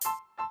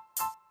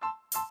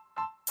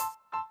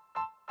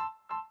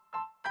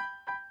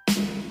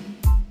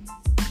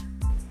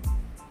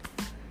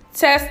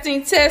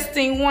Testing,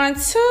 testing, 1,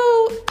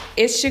 2.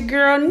 It's your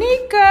girl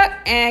Nika,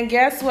 and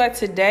guess what?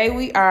 Today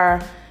we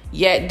are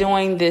yet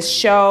doing this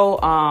show.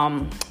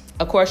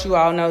 Of course, you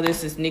all know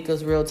this is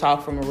Nika's Real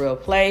Talk from a Real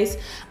Place.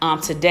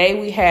 Today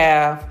we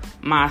have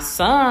my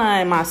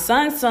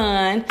son's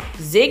son,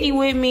 Ziggy,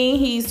 with me.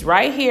 He's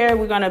right here.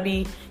 We're gonna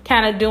be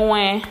kind of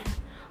doing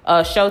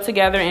a show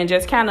together and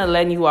just kind of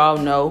letting you all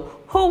know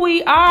who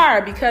we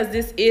are, because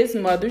this is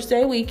Mother's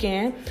Day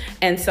weekend.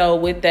 And so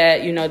with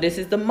that, this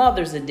is the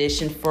Mother's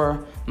edition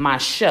for my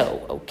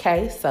show.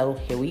 Okay, so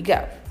here we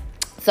go.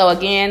 So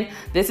again,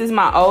 this is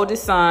my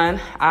oldest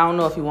son. I don't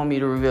know if you want me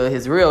to reveal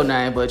his real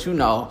name, but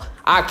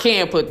I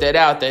can put that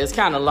out there. It's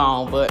kind of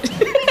long, but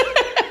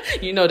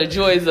the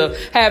joys of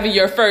having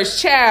your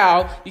first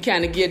child, you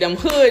kind of get them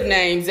hood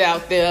names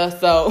out there.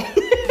 So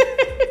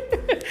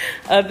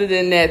other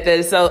than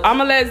that, so I'm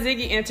going to let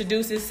Ziggy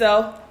introduce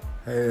himself.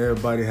 Hey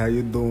everybody, how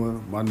you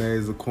doing? My name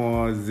is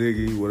Zaquan,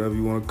 Ziggy, whatever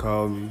you want to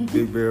call me,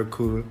 Big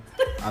Barracuda.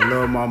 I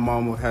love my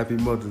mama. Happy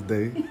Mother's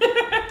Day.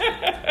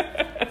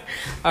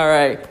 All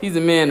right, he's a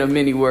man of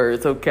many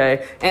words,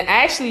 okay? And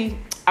actually,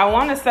 I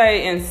want to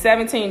say in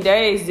 17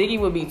 days, Ziggy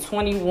will be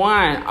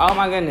 21. Oh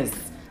my goodness,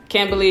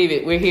 can't believe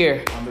it. We're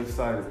here. I'm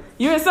excited.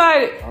 You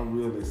excited? I'm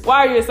really excited.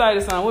 Why are you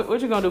excited, son?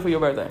 What you gonna do for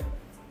your birthday?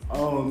 I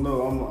don't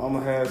know. I'm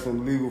gonna have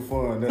some legal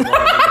fun. That's all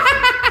I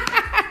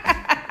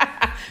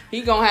He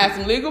gonna have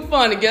some legal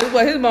fun, and guess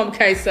what? His mama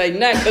can't say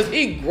nothing because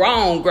he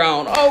grown.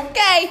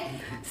 Okay.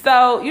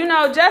 So,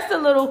 just a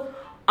little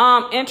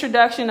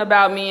introduction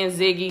about me and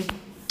Ziggy.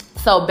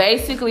 So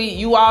basically,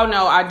 you all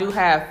know I do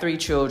have 3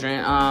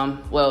 children.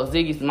 Well,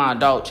 Ziggy's my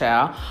adult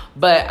child,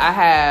 but I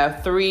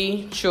have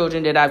 3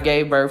 children that I've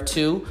gave birth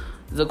to.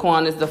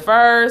 Zaquan is the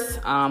first.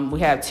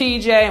 We have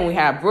TJ and we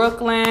have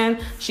Brooklyn.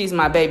 She's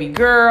my baby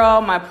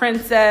girl, my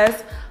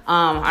princess.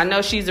 I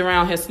know she's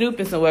around here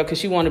snooping somewhere because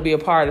she want to be a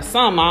part of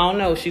something. I don't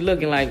know. She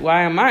looking like,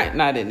 why am I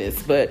not in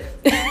this? But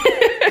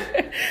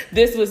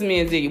this was me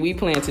and Ziggy. We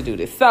plan to do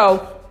this.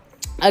 So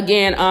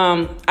again,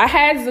 I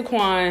had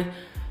Zaquan,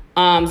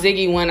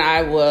 Ziggy, when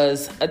I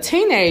was a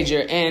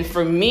teenager. And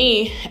for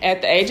me,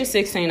 at the age of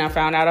 16, I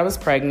found out I was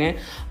pregnant.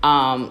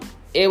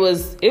 It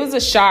was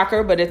a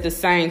shocker, but at the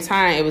same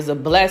time, it was a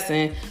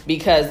blessing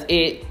because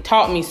it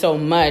taught me so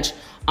much.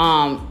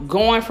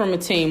 Going from a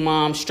teen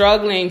mom,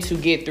 struggling to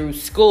get through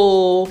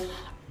school,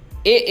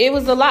 it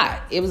was a lot.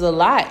 It was a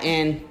lot.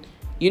 And,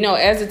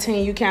 as a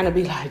teen, you kind of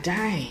be like,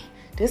 dang,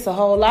 this a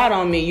whole lot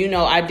on me.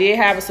 I did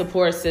have a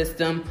support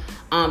system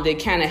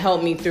that kind of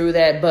helped me through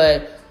that.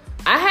 But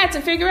I had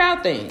to figure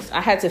out things.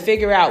 I had to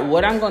figure out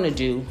what I'm going to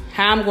do,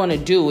 how I'm going to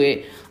do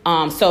it.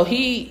 So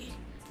he,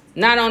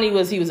 not only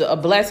was he a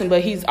blessing,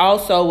 but he's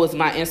also was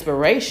my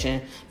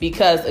inspiration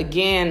because,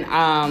 again,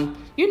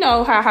 you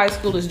know how high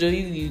schoolers do.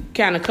 You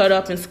kind of cut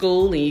up in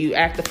school and you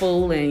act a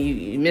fool and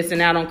you're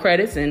missing out on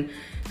credits, and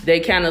they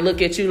kind of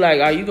look at you like,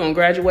 are you going to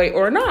graduate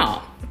or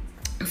not?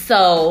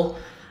 So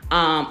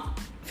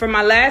for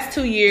my last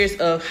 2 years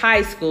of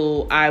high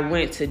school, I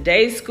went to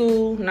day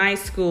school, night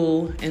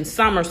school, and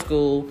summer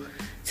school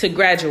to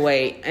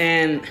graduate.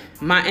 And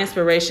my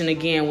inspiration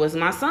again was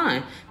my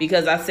son,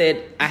 because I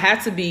said I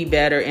had to be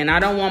better, and I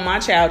don't want my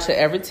child to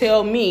ever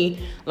tell me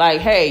like,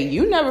 hey,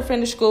 you never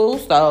finished school,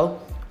 so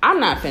I'm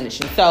not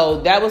finishing.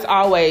 So that was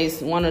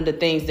always one of the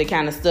things that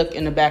kind of stuck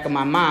in the back of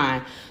my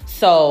mind.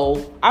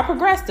 So I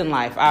progressed in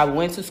life. I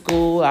went to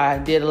school. I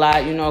did a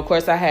lot. Of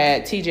course, I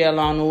had TJ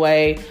along the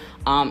way.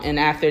 And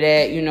after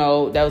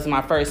that, that was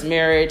my first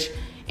marriage.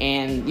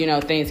 And,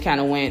 things kind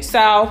of went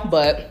south.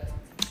 But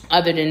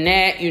other than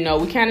that,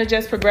 we kind of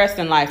just progressed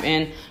in life.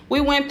 And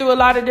we went through a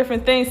lot of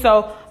different things.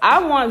 So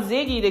I want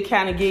Ziggy to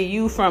kind of get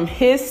you from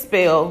his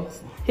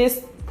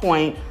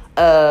point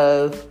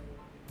of,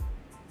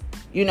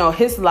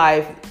 his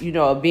life,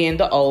 being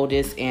the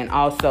oldest, and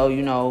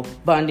also,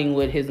 bonding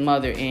with his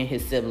mother and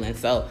his siblings.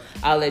 So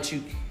I'll let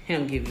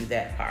him give you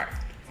that part.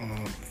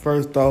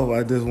 First off,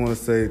 I just want to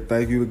say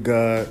thank you to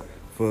God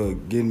for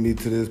getting me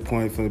to this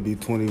point, for to be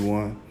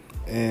 21.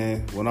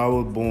 And when I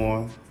was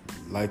born,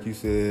 like you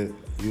said,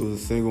 you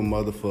was a single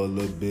mother for a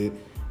little bit.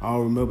 I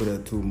don't remember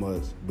that too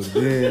much. But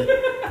then,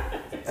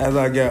 as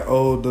I got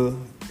older,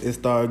 it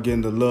started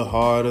getting a little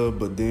harder,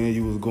 but then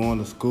you was going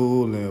to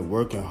school and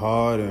working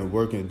hard and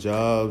working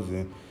jobs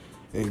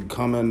and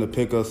coming to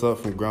pick us up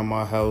from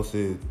grandma's house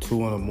at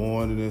 2 in the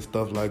morning and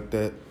stuff like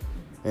that.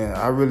 And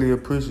I really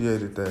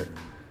appreciated that.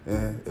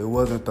 And it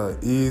wasn't the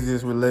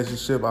easiest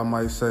relationship, I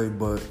might say,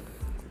 but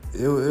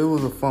it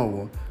was a fun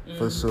one,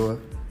 for sure.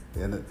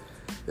 And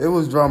it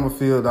was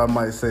drama-filled, I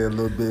might say, a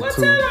little bit, too. Well,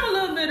 tell them a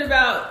little bit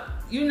about,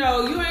 you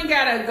ain't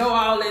got to go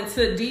all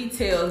into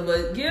details,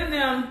 but give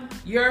them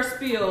your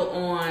spiel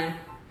on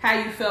how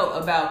you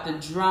felt about the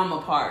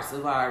drama parts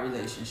of our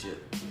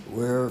relationship.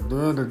 Well,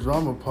 during the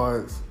drama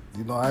parts, I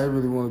didn't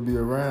really want to be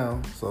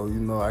around, so,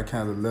 I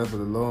kind of left it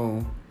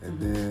alone. And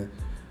then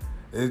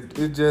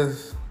it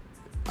just,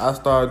 I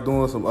started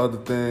doing some other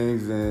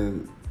things,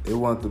 and it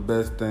wasn't the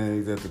best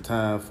things at the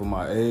time for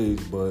my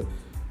age, but,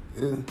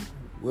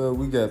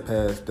 we got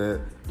past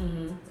that.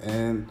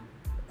 And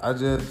I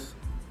just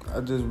I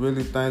just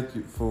really thank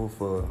you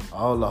for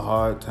all the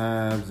hard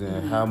times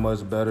and how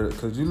much better,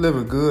 because you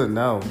living good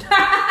now.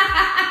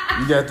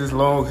 You got this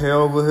long hair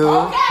over here.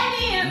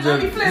 Okay, then.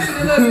 Let me flip it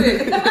a little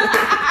bit.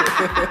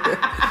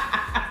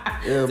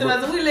 Yeah,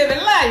 so we living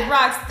life,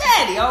 rock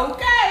steady,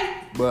 okay?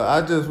 But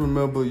I just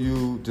remember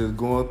you just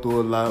going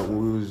through a lot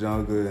when we was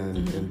younger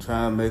and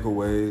trying to make a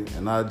way.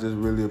 And I just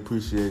really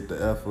appreciate the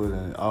effort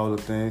and all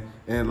the things.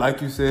 And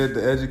like you said,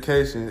 the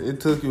education,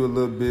 it took you a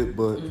little bit.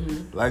 But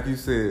like you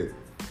said,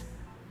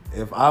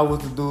 if I was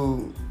to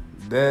do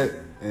that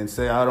and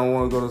say I don't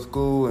want to go to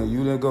school and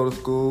you didn't go to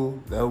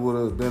school, that would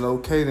have been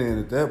okay then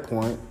at that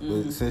point.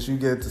 But since you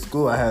get to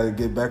school, I had to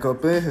get back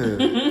up in here.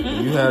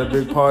 And you had a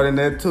big part in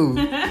that too.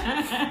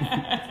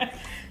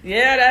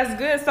 Yeah, that's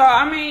good. So,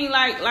 I mean,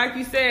 like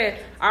you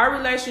said, our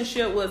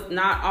relationship was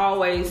not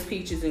always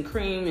peaches and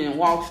cream and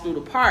walks through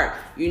the park.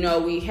 You know,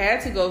 we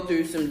had to go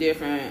through some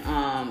different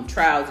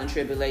trials and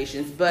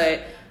tribulations.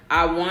 But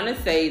I want to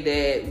say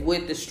that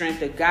with the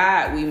strength of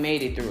God, we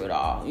made it through it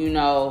all. You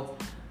know,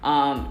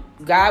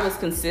 God was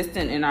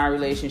consistent in our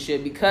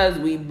relationship because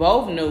we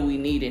both knew we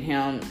needed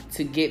him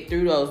to get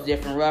through those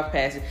different rough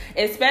patches,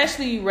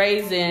 especially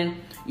raising,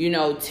 you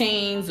know,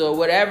 teens or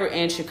whatever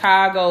in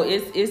Chicago.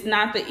 It's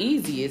not the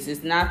easiest.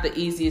 It's not the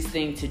easiest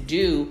thing to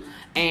do.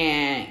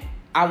 And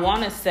I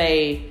want to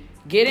say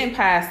getting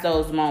past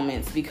those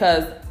moments,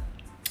 because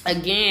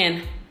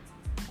again,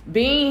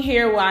 being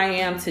here where I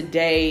am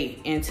today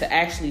and to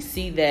actually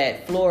see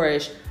that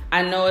flourish,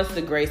 I know it's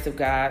the grace of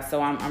God.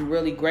 So I'm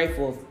really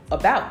grateful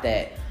about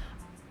that.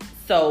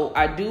 So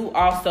I do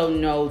also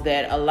know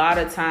that a lot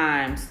of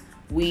times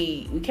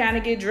we kind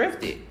of get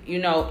drifted, you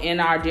know, in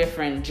our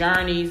different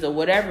journeys or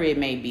whatever it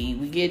may be.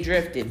 We get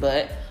drifted,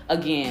 but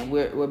again,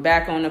 we're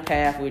back on the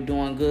path. We're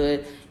doing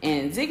good.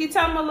 And Ziggy,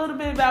 tell them a little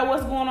bit about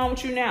what's going on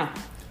with you now.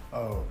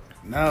 Oh,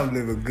 now I'm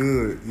living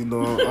good. You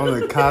know,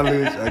 I'm in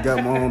college. I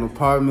got my own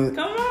apartment.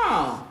 Come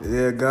on.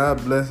 Yeah,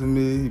 God blessing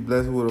me. He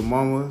blessed me with a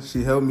mama.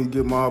 She helped me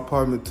get my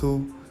apartment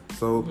too.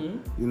 So,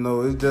 you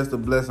know, it's just a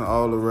blessing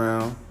all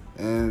around.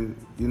 And,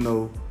 you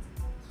know,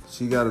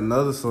 she got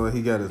another son.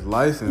 He got his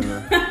license.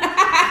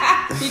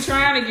 He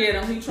trying to get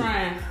him. He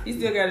trying. He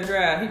still got to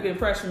drive. He been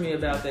pressuring me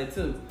about that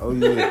too. Oh,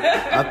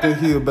 yeah. I think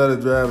he a better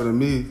driver than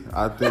me.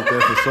 I think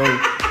that for sure.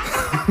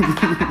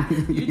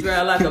 You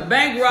drive like a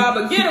bank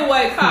robber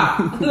getaway car.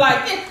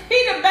 Like,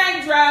 he the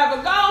bank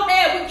driver. Go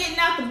ahead. We getting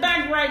out the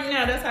bank right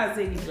now. That's how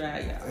Ziggy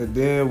drive, y'all. And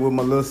then with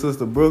my little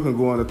sister Brooklyn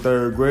going to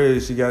 3rd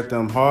grade, she got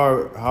them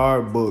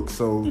hard books.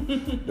 So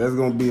that's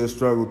going to be a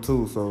struggle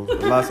too. So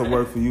lots of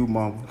work for you,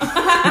 mama.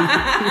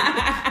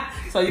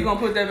 So you gonna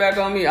put that back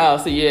on me? Oh,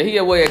 so yeah, he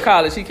away at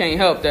college. He can't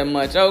help that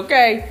much.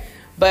 Okay.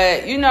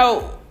 But, you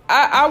know,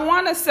 I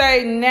want to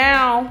say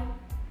now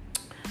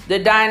the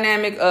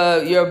dynamic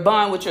of your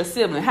bond with your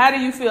sibling. How do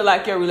you feel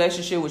like your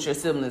relationship with your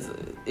siblings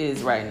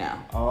is right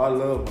now? Oh, I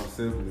love my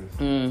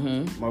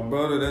siblings. My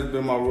brother, that's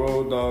been my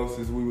road dog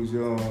since we was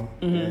young.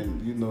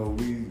 And, you know,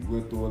 we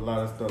went through a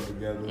lot of stuff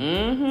together.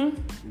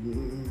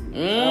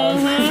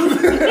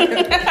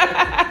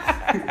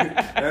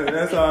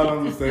 That's all I'm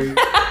going to say.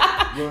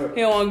 But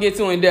he don't want to get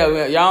too in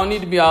depth. Y'all don't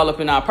need to be all up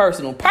in our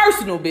personal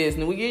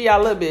business. We give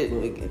y'all a little bit.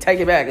 We can take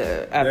it back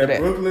after that.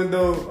 Brooklyn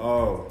though,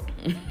 oh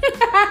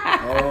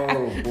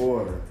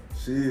boy,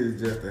 she is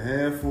just a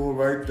handful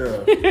right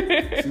there.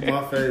 She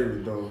my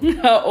favorite though.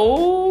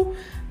 Oh,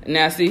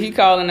 now see, he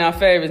calling out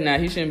favorites. Now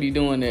he shouldn't be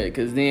doing that,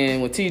 because then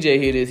when TJ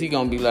hear this, he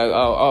gonna be like,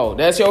 oh,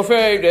 that's your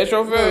fave. That's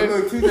your fave.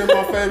 Look, TJ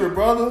my favorite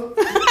brother.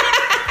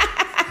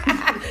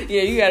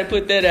 Yeah, you got to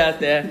put that out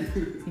there.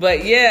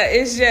 But yeah,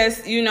 it's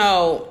just, you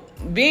know,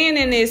 being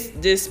in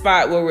this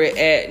spot where we're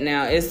at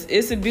now,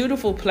 it's a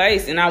beautiful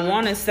place, and I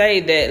want to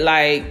say that,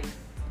 like,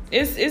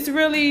 it's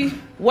really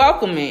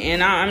welcoming,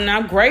 and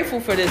I'm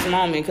grateful for this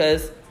moment,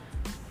 because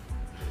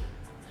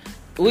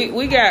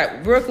we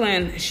got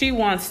Brooklyn. She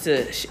wants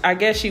to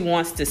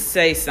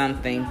say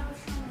something.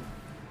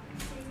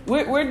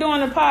 We're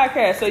doing a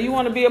podcast, so you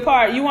want to be a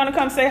part? You want to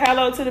come say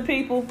hello to the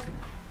people?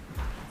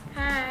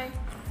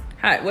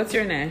 Hi. What's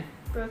your name?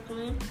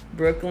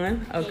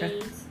 Brooklyn. Okay.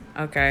 Hayes.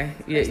 Okay.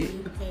 Yeah.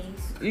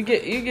 You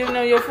giving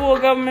them your full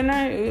government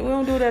name? We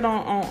don't do that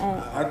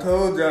on. I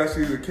told y'all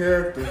she's a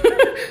character.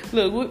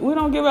 Look, we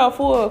don't give out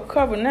full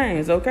cover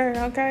names. Okay.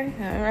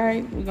 All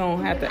right. We're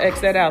gonna have to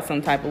X that out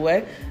some type of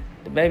way.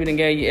 The baby done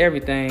gave you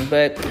everything,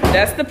 but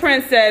that's the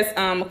princess.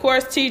 Of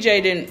course,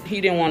 TJ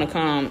didn't want to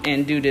come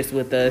and do this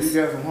with us. He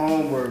got some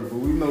homework, but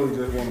we know he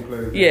just want to play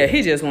a game. Yeah,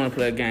 he just want to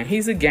play a game.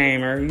 He's a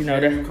gamer, you know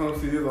that. He come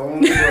see his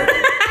own brother.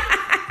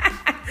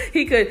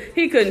 He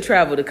couldn't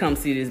travel to come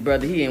see this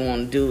brother. He didn't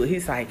want to do it.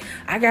 He's like,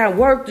 I got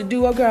work to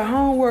do. I got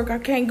homework. I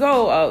can't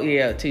go. Oh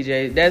yeah,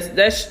 TJ.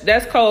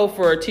 That's code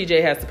for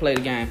TJ has to play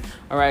the game.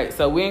 All right.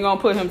 So we ain't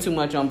gonna put him too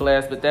much on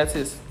blast, but that's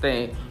his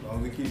thing. As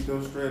long as he keep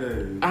those straight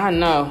A's. I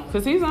know,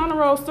 cause he's on the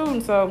road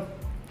student. So,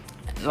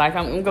 like,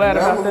 I'm glad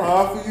about that. That was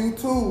hard for you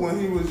too when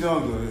he was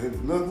younger.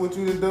 Look what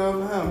you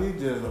done for him. He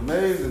just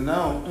amazing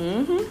now.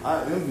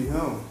 I envy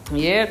him.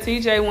 Yeah,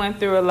 TJ went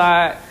through a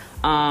lot.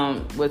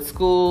 with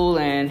school,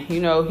 and you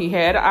know, he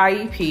had an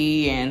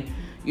IEP, and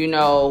you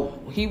know,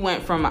 he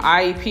went from an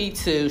IEP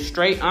to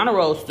straight honor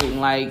roll student.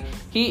 Like,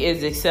 he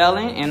is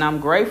excelling, and I'm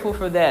grateful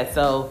for that.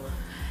 So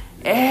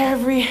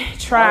every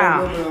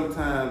trial. I remember them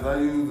times I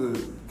used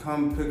to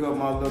come pick up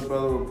my little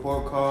brother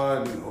report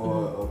card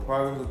or a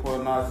progress report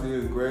and I see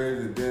his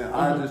grades, and then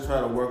I just try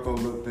to work on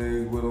little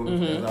things with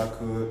him as I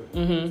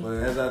could. But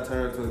as I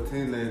turned to a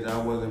teenager, I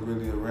wasn't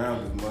really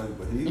around as much,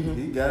 but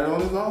he got it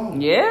on his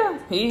own. Yeah,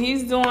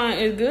 he's doing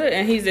it good,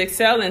 and he's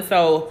excelling.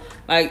 So,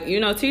 like, you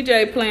know,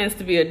 TJ plans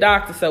to be a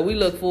doctor, so we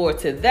look forward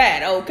to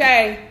that,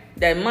 okay?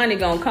 That money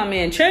gonna come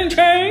in, ching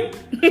ching.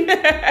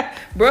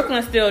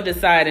 Brooklyn's still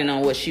deciding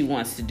on what she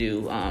wants to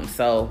do.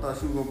 So I thought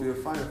she was gonna be a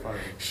firefighter.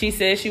 She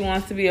said she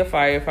wants to be a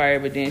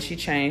firefighter, but then she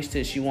changed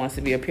to she wants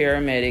to be a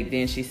paramedic.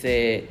 Then she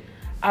said,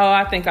 "Oh,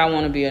 I think I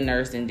want to be a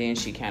nurse." And then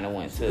she kind of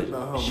went to.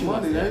 About her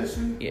money, ain't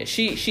she? Yeah,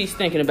 she's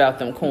thinking about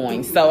them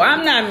coins. So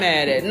I'm not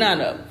mad at none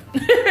of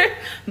them.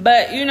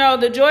 But you know,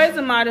 the joys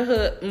of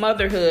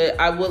motherhood.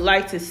 I would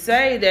like to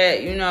say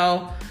that, you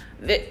know,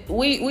 that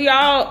we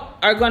all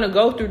are going to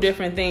go through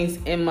different things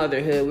in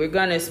motherhood. We're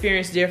going to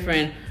experience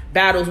different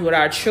battles with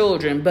our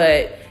children,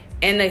 but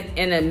in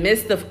the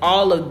midst of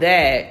all of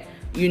that,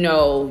 you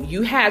know,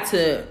 you have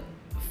to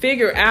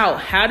figure out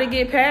how to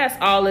get past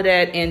all of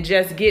that and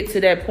just get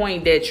to that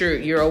point that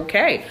you're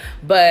okay.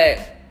 But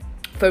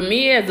for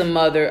me as a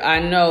mother, I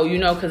know, you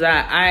know, because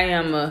I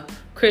am a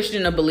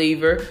Christian, a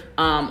believer.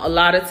 A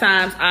lot of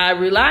times I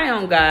rely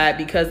on God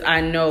because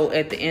I know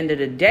at the end of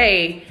the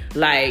day,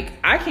 like,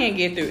 I can't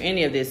get through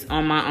any of this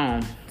on my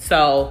own.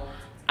 So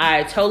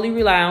I totally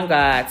rely on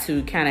God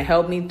to kind of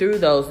help me through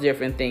those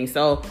different things.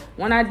 So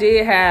when I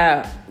did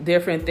have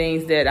different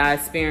things that I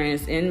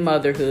experienced in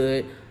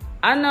motherhood,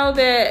 I know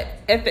that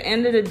at the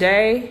end of the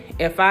day,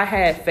 if I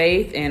had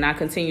faith and I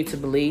continue to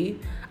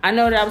believe, I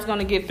know that I was going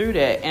to get through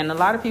that. And a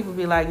lot of people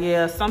be like,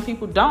 yeah, some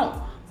people don't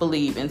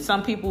believe, and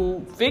some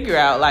people figure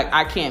out, like,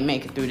 I can't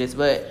make it through this,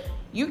 but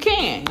you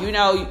can. You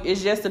know,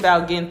 it's just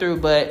about getting through.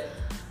 But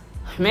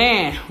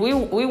man,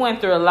 we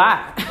went through a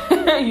lot,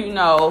 you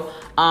know,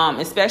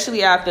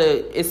 especially after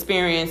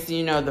experience,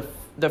 you know,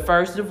 the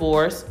first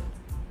divorce,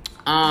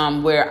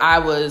 where I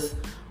was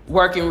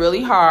working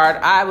really hard.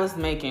 I was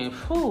making,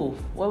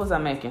 what was I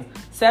making?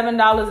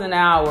 $7 an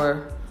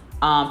hour,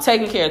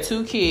 taking care of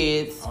 2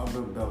 kids. I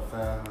remember about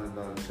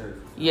 $500 checks.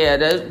 Yeah,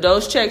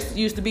 those checks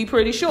used to be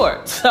pretty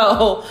short.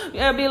 So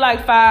yeah, it'd be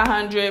like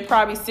 $500,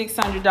 probably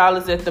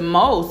 $600 at the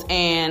most.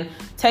 And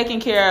taking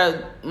care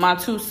of my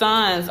 2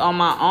 sons on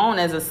my own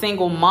as a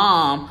single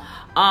mom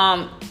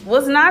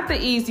was not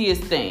the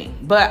easiest thing.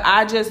 But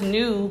I just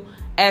knew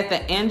at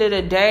the end of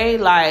the day,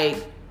 like,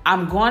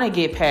 I'm going to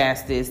get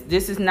past this.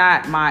 This is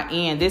not my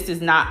end. This is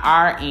not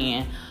our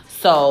end.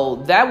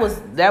 So that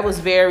was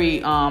very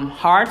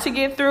hard to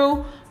get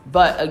through.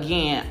 But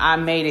again, I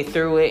made it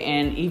through it,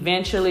 and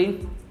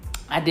eventually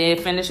I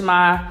finished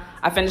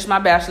my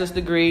bachelor's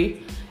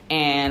degree,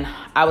 and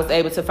I was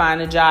able to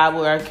find a job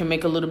where I can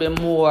make a little bit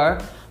more.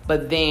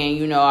 But then,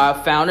 you know, I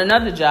found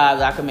another job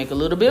that I could make a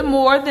little bit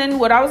more than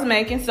what I was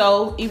making.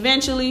 So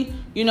eventually,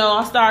 you know,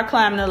 I started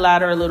climbing the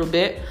ladder a little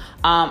bit.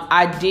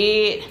 I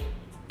did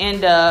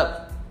end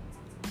up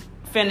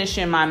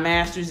finishing my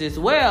master's as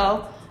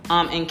well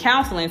in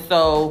counseling.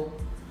 So,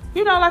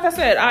 you know, like I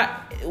said,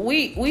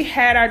 we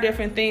had our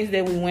different things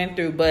that we went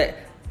through, but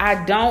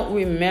I don't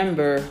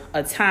remember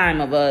a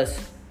time of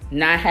us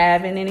not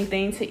having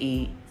anything to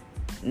eat,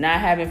 not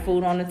having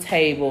food on the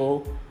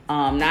table,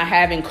 not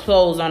having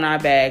clothes on our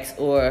backs,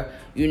 or,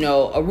 you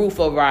know, a roof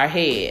over our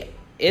head.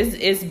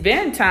 It's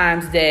been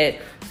times that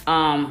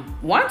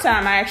one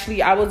time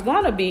I was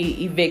going to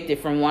be evicted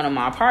from one of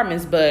my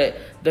apartments, but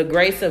the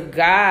grace of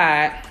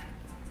God,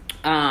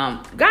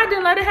 God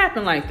didn't let it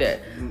happen like that.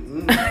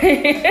 I'm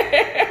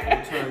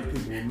turning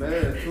people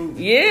mad too.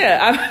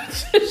 Yeah,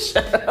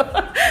 shut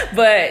up.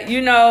 But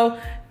you know,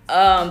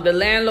 the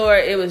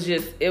landlord, it was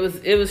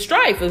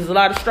strife. It was a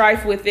lot of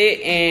strife with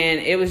it, and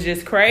it was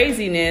just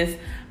craziness.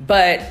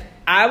 But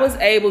I was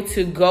able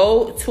to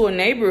go to a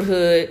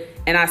neighborhood,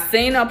 and I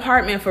seen an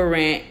apartment for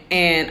rent,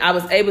 and I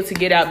was able to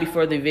get out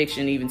before the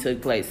eviction even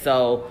took place.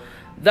 So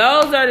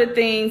those are the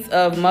things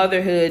of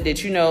motherhood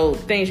that, you know,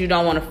 things you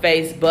don't want to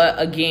face. But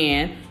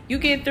again, you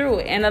get through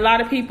it. And a lot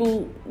of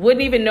people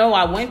wouldn't even know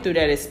I went through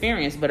that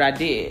experience, but I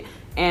did.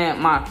 And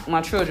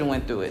my children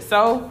went through it.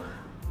 So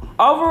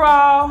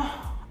overall,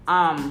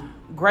 I'm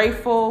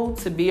grateful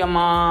to be a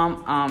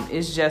mom.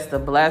 It's just a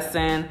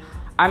blessing.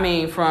 I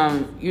mean,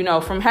 from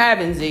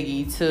having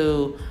Ziggy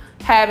to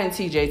having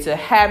TJ to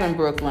having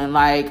Brooklyn,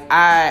 like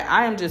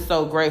I am just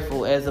so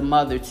grateful as a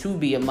mother to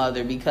be a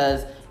mother,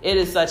 because it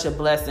is such a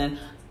blessing.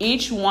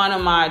 Each one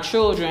of my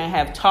children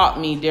have taught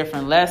me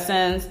different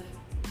lessons,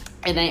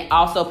 and they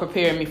also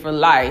prepared me for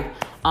life.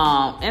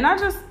 And I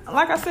just,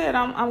 like I said,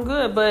 I'm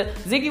good. But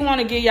Ziggy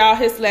want to give y'all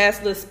his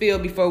last little spiel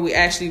before we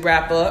actually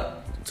wrap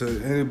up.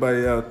 To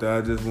anybody out there,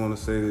 I just want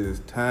to say this: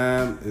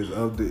 time is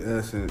of the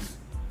essence,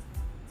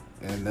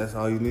 and that's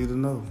all you need to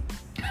know.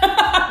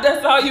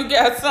 That's all you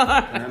got,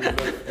 son.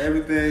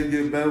 Everything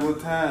get better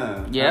with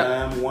time. Yep.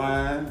 Time,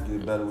 wine,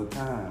 get better with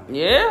time.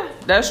 Yeah,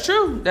 that's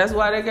true. That's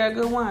why they got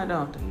good wine,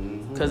 don't they?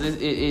 Because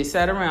it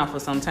sat around for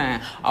some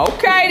time.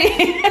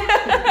 Okay,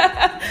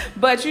 then.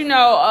 But you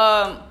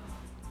know,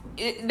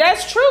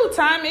 that's true.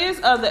 Time is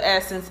of the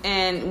essence.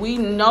 And we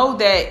know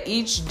that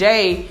each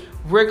day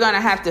we're going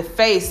to have to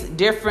face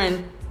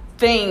different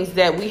things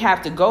that we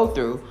have to go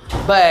through.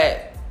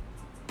 But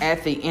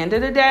at the end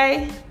of the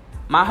day,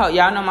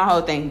 y'all know my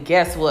whole thing.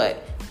 Guess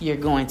what? You're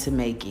going to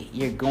make it.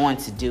 You're going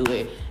to do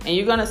it. And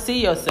you're going to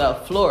see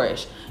yourself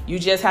flourish. You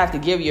just have to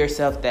give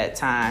yourself that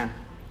time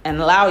and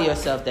allow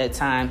yourself that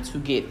time to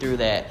get through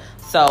that.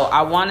 So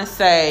I want to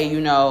say, you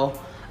know,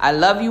 I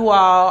love you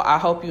all. I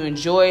hope you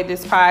enjoyed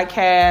this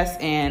podcast.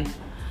 And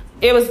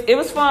it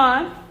was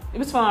fun. It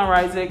was fun,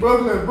 right, Zig?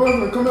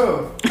 Brooklyn, come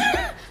here.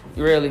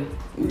 Really?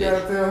 You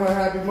gotta tell her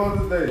Happy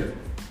Mother's Day.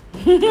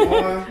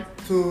 1,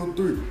 2,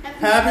 3.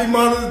 Happy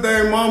Mother's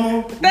Day,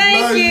 Mama.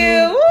 Thank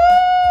you.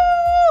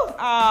 Woo!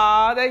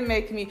 Aw, they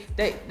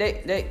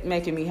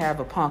making me have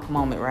a punk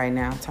moment right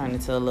now. Turn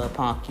into a little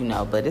punk, you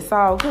know, but it's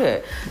all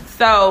good.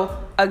 So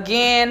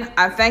again,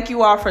 I thank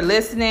you all for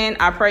listening.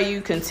 I pray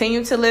you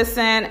continue to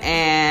listen,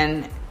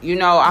 and you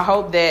know, I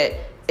hope that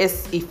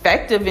it's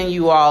effective in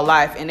you all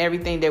life, and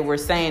everything that we're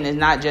saying is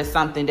not just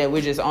something that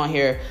we're just on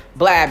here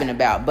blabbing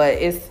about, but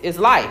it's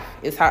life.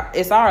 It's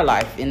our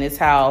life, and it's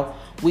how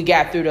we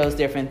got through those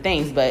different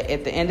things. But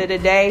at the end of the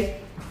day,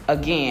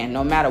 again,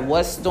 no matter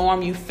what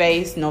storm you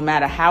face, no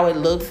matter how it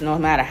looks, no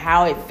matter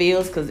how it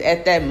feels, because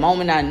at that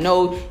moment I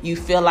know you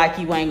feel like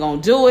you ain't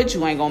gonna do it,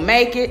 you ain't gonna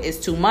make it, it's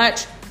too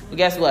much. But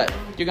guess what?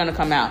 You're gonna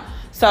come out.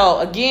 So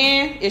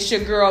again, it's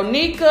your girl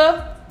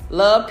Nika.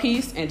 Love,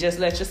 peace, and just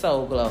let your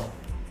soul glow.